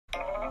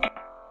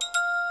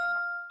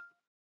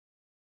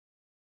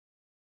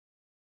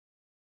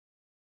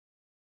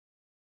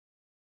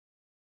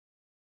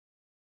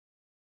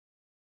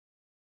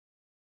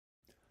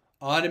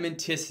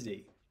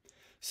Automaticity.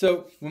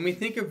 So when we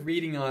think of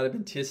reading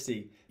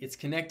automaticity, it's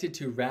connected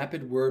to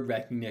rapid word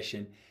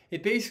recognition.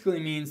 It basically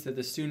means that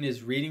the student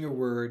is reading a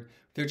word,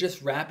 they're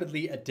just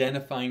rapidly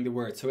identifying the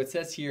word. So it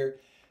says here,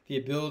 the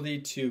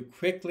ability to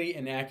quickly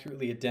and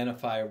accurately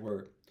identify a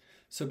word.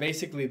 So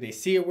basically they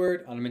see a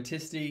word,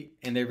 automaticity,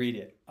 and they read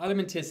it.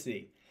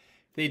 Automaticity.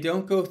 They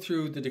don't go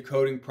through the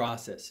decoding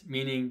process,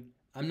 meaning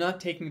I'm not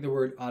taking the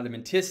word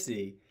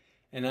automaticity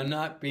and I'm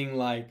not being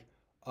like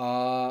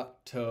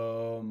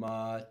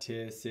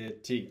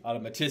automaticity.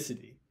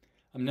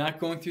 I'm not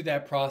going through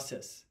that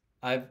process.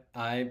 I've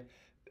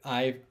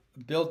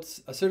built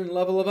a certain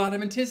level of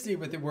automaticity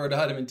with the word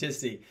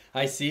automaticity.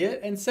 I see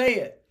it and say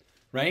it,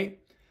 right?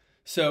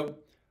 So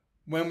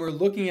when we're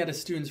looking at a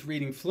student's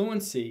reading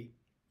fluency,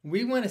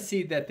 we want to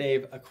see that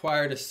they've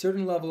acquired a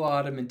certain level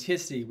of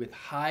automaticity with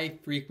high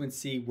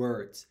frequency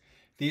words.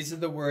 These are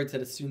the words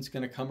that a student's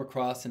going to come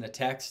across in a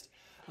text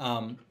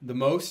the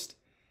most.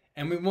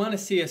 And we want to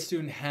see a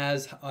student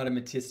has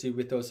automaticity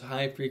with those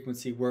high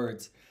frequency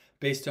words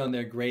based on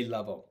their grade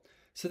level.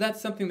 So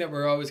that's something that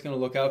we're always going to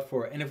look out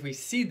for. And if we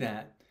see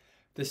that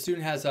the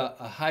student has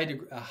a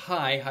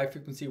high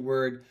frequency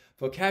word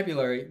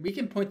vocabulary, we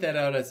can point that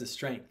out as a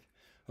strength,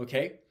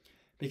 okay?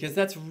 Because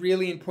that's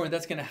really important.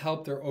 That's going to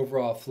help their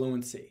overall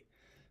fluency.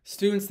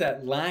 Students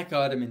that lack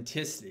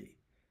automaticity,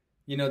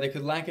 they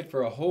could lack it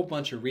for a whole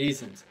bunch of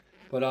reasons.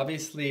 But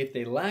obviously, if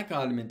they lack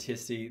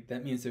automaticity,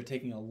 that means they're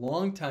taking a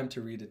long time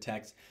to read a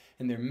text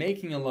and they're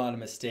making a lot of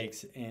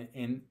mistakes.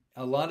 And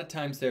a lot of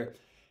times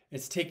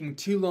it's taking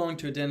too long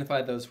to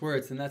identify those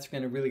words, and that's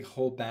going to really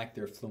hold back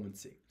their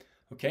fluency.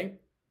 Okay?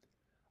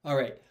 All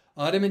right.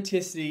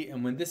 Automaticity,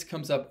 and when this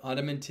comes up,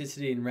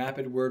 automaticity and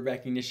rapid word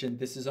recognition,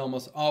 this is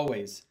almost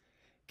always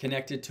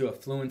connected to a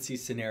fluency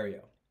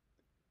scenario.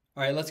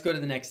 All right, let's go to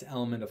the next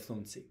element of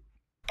fluency.